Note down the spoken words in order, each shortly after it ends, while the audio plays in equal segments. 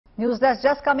News that's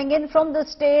just coming in from the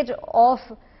state of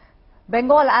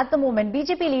Bengal at the moment.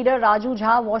 BJP leader Raju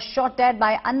Jha was shot dead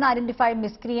by unidentified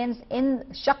miscreants in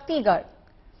Shaktigrah.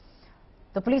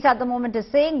 The police at the moment is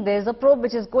saying there is a probe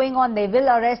which is going on. They will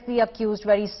arrest the accused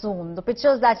very soon. The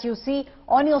pictures that you see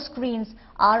on your screens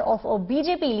are of a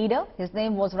BJP leader. His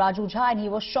name was Raju Jha and he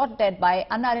was shot dead by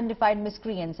unidentified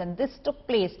miscreants, and this took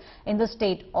place in the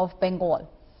state of Bengal.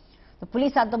 The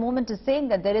police at the moment is saying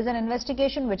that there is an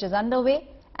investigation which is underway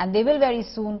and they will very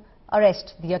soon arrest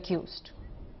the accused.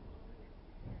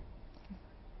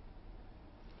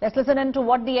 Let's listen in to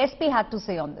what the SP had to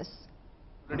say on this.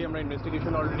 Already আমরা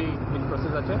investigation already in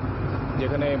process আছে,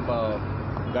 যেখানে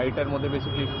গাড়িটার মধ্যে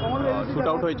basically shoot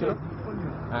out হয়েছিল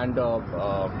and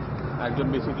একজন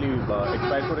basically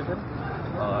expire করেছেন,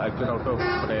 একজন out of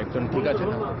মানে একজন ঠিক আছে,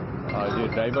 যে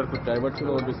ড্রাইভার ছিল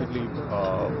ওর বেসিক্যালি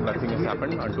নাথিং হ্যাজ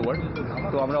হ্যাপেন্ড আনটুওয়ার্ড।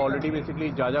 তো আমরা অলরেডি বেসিক্যালি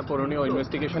যা যা করণীয়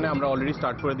ইনভেস্টিগেশনে আমরা অলরেডি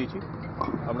স্টার্ট করে দিয়েছি।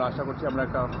 আমরা আশা করছি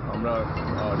আমরা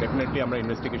ডেফিনেটলি আমরা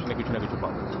ইনভেস্টিগেশনে কিছু না কিছু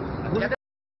পাবো।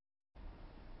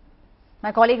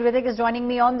 My colleague Ritik is joining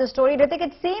me on this story. Ritik,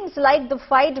 it seems like the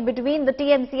fight between the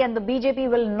TMC and the BJP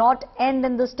will not end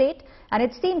in the state. And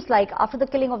it seems like after the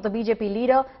killing of the BJP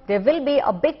leader, there will be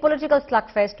a big political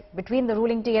slugfest between the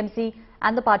ruling TMC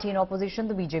and the party in opposition,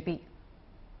 the BJP.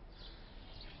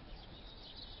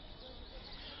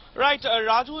 Right,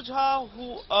 Raju Jha,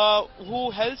 who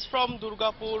hails from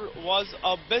Durgapur, was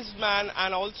a businessman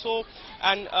and also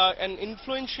an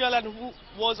influential, and who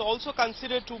was also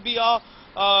considered to be a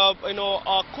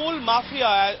a coal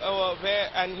mafia,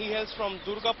 and he hails from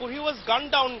Durgapur. He was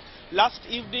gunned down last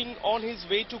evening on his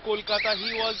way to Kolkata.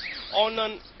 He was on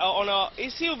a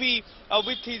SUV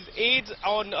with his aides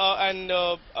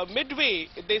midway.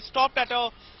 They stopped at a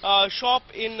shop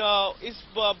in West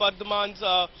Badhaman's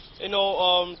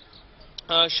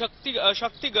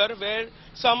Shaktigrah, where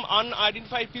some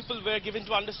unidentified people were given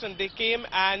to understand. They came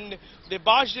and they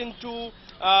barged into,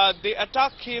 they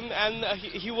attacked him, and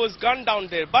he was gunned down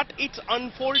there. But it's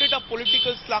unfolded a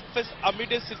political slugfest amid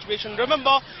this situation.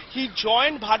 Remember, he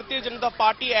joined Bharatiya Janta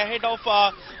Party ahead of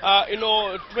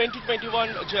 2021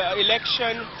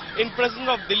 election in presence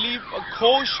of Dilip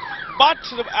Ghosh. But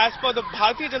as per the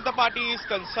Bharatiya Janta Party is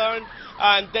concerned,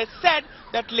 and they said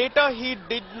that later he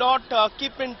did not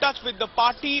keep in touch with the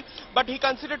party, but he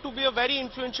considered to be a very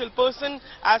influential person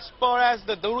as far as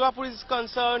the Durgapur is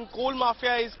concerned, coal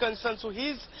mafia is concerned. So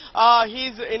his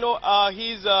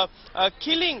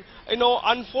killing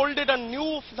unfolded a new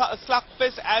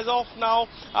slugfest as of now,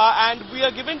 and we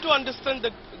are given to understand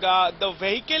that the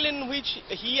vehicle in which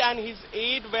he and his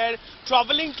aide were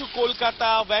traveling to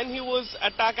Kolkata when he was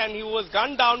attacked and he was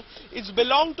gunned down, it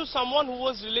belonged to someone who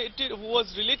was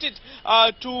related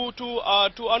to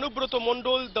Anubrata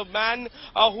Mondal, the man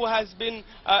who has been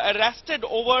arrested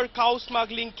over cow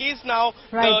smuggling case now,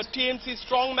 right. The TMC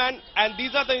strongman. And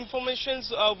these are the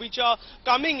informations which are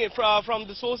coming from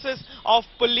the sources of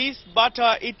police. But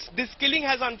this killing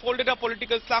has unfolded a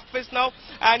political slugfest now,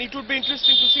 and it would be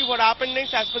interesting to see what happened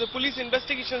next. As per the police,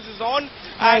 investigations is on,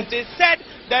 right. And they said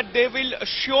that they will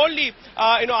surely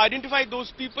identify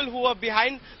those people who are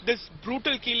behind this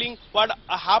brutal killing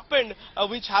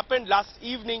which happened last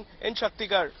evening in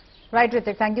Shaktigarh. Right,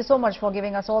 Ritik, thank you so much for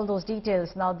giving us all those details.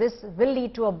 Now this will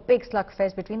lead to a big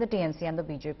slugfest between the TMC and the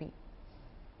BJP.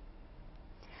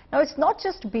 Now it's not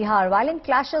just Bihar. Violent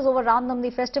clashes over Ram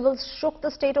Navami festivals shook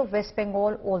the state of West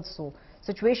Bengal also.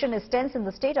 Situation is tense in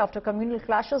the state after communal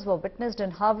clashes were witnessed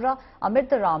in Havra amid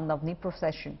the Ram Navami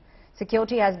procession.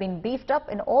 Security has been beefed up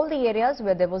in all the areas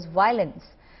where there was violence.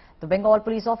 The Bengal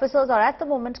police officers are at the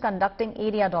moment conducting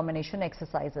area domination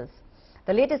exercises.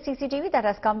 The latest CCTV that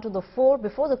has come to the fore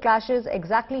before the clashes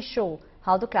exactly show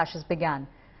how the clashes began.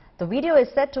 The video is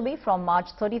said to be from March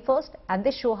 31st, and they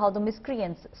show how the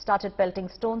miscreants started pelting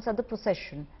stones at the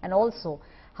procession and also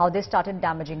how they started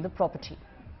damaging the property.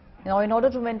 Now, in order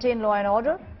to maintain law and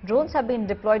order, drones have been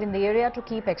deployed in the area to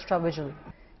keep extra vigil.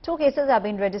 2 cases have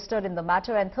been registered in the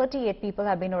matter and 38 people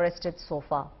have been arrested so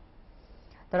far.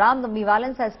 The Ram Navami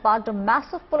violence has sparked a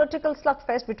massive political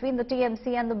slugfest between the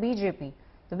TMC and the BJP.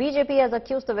 The BJP has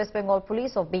accused the West Bengal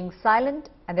police of being silent,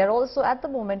 and they are also at the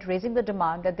moment raising the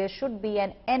demand that there should be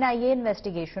an NIA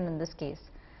investigation in this case.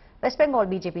 West Bengal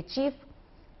BJP chief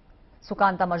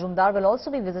Sukanta Majumdar will also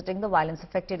be visiting the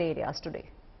violence-affected areas today.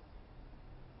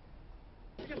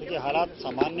 देखिए, हालात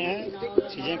सामान्य हैं,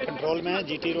 चीज़ें control में हैं,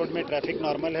 GT road में traffic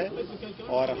normal है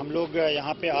और हम लोग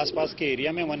यहाँ पे आसपास के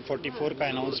एरिया में 144 का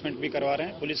अनाउंसमेंट भी करवा रहे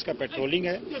हैं। पुलिस का पेट्रोलिंग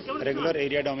है, रेगुलर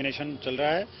एरिया डोमिनेशन चल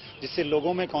रहा है, जिससे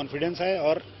लोगों में कॉन्फिडेंस है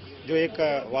और जो एक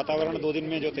वातावरण 2 दिन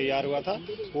में जो तैयार हुआ था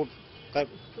वो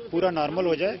पूरा नॉर्मल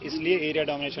हो जाए, इसलिए एरिया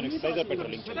डोमिनेशन एक्सरसाइज और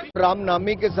पेट्रोलिंग चले।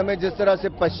 रामनवमी के समय जिस तरह से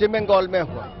पश्चिम बंगाल में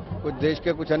हुआ, कुछ देश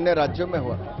के कुछ अन्य राज्यों में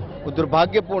हुआ, वो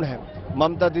दुर्भाग्यपूर्ण है।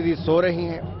 ममता दीदी सो रही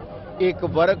हैं, एक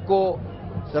वर्ग को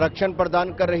संरक्षण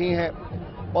प्रदान कर रही हैं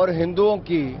और हिंदुओं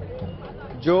की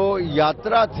जो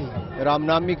यात्रा थी,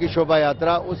 रामनवमी की शोभा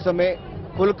यात्रा, उस समय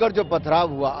खुलकर जो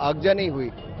पथराव हुआ, आगजनी हुई,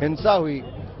 हिंसा हुई,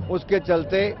 उसके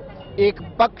चलते एक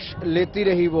पक्ष लेती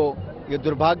रही वो। ये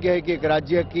दुर्भाग्य है कि एक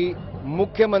राज्य की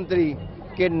मुख्यमंत्री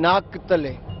के नाक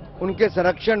तले उनके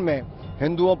संरक्षण में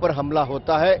हिंदुओं पर हमला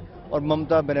होता है और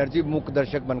ममता बनर्जी मूक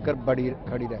दर्शक बनकर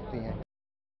खड़ी रहती हैं।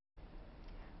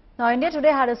 Now, India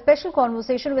today had a special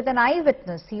conversation with an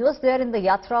eyewitness. He was there in the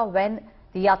yatra when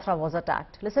the yatra was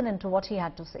attacked. Listen into what he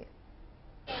had to say.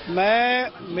 मैं,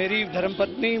 मेरी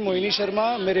धर्मपत्नी मोहिनी शर्मा,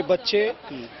 मेरे बच्चे,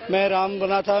 मैं राम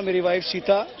बना था, मेरी वाइफ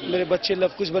सीता, मेरे बच्चे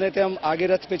लवकुश बने थे। हम आगे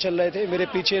रथ पे चल रहे थे, मेरे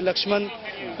पीछे लक्ष्मण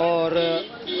और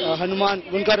हनुमान,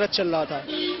 उनका रथ चल रहा था।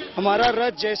 हमारा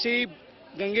रथ जैसे ही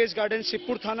गंगेश गार्डन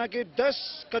शिवपुर थाना के 10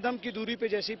 कदम की दूरी पे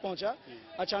जैसे ही पहुंचा,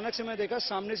 अचानक से मैं देखा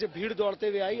सामने से भीड़ दौड़ते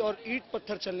हुए आई और ईंट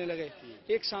पत्थर चलने लगे।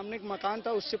 एक सामने एक मकान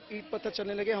था, उससे ईंट पत्थर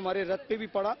चलने लगे, हमारे रथ पे भी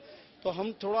पड़ा। तो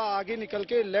हम थोड़ा आगे निकल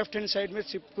के लेफ्ट हैंड साइड में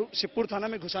शिवपुर थाना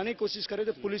में घुसाने की कोशिश करे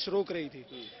तो पुलिस रोक रही थी,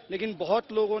 लेकिन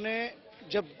बहुत लोगों ने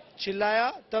जब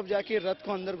चिल्लाया तब जाके रथ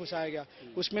को अंदर घुसाया गया।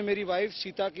 उसमें मेरी वाइफ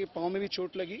सीता के पांव में भी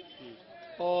चोट लगी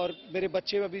और मेरे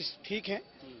बच्चे अभी ठीक हैं।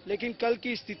 लेकिन कल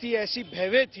की स्थिति ऐसी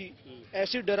भयावह थी,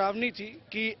 ऐसी डरावनी थी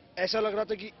कि ऐसा लग रहा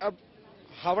था कि अब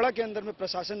हावड़ा के अंदर में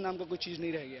प्रशासन नाम का कोई चीज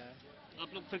नहीं रह गया है।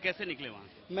 आप लोग फिर कैसे निकले वहाँ?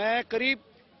 मैं करीब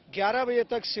 11 बजे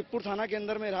तक शिवपुर थाना के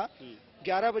अंदर में रहा।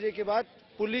 11 बजे के बाद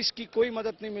पुलिस की कोई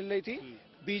मदद नहीं मिल रही थी।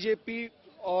 बीजेपी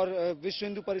और विश्व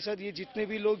हिंदू परिषद, ये जितने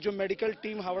भी लोग जो मेडिकल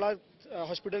टीम हावड़ा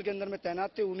हॉस्पिटल के अंदर में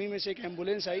तैनात थे, उन्हीं में से एक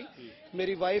एम्बुलेंस आई।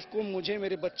 मेरी वाइफ को, मुझे,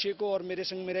 मेरे बच्चे को और मेरे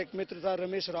संग मेरा एक मित्र था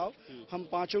रमेश राव, हम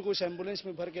पांचों को उस एम्बुलेंस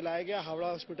में भर के लाया गया हावड़ा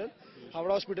हॉस्पिटल।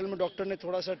 हावड़ा हॉस्पिटल में डॉक्टर ने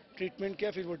थोड़ा सा ट्रीटमेंट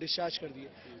किया, फिर वो डिस्चार्ज कर दिए।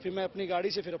 फिर मैं अपनी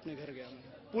गाड़ी से फिर अपने घर गया।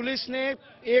 पुलिस ने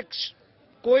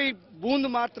कोई बूंद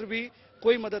मात्र भी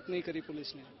कोई मदद नहीं करी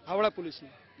पुलिस ने, हावड़ा पुलिस ने।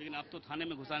 लेकिन आप तो थाने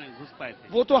में घुस पाए थे।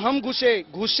 वो तो हम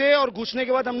घुसे और घुसने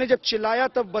के बाद हमने जब चिल्लाया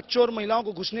तब बच्चों और महिलाओं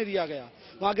को घुसने दिया गया।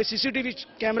 वहां के सीसीटीवी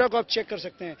कैमरा को आप चेक कर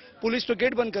सकते हैं, पुलिस तो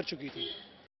गेट बंद कर चुकी थी।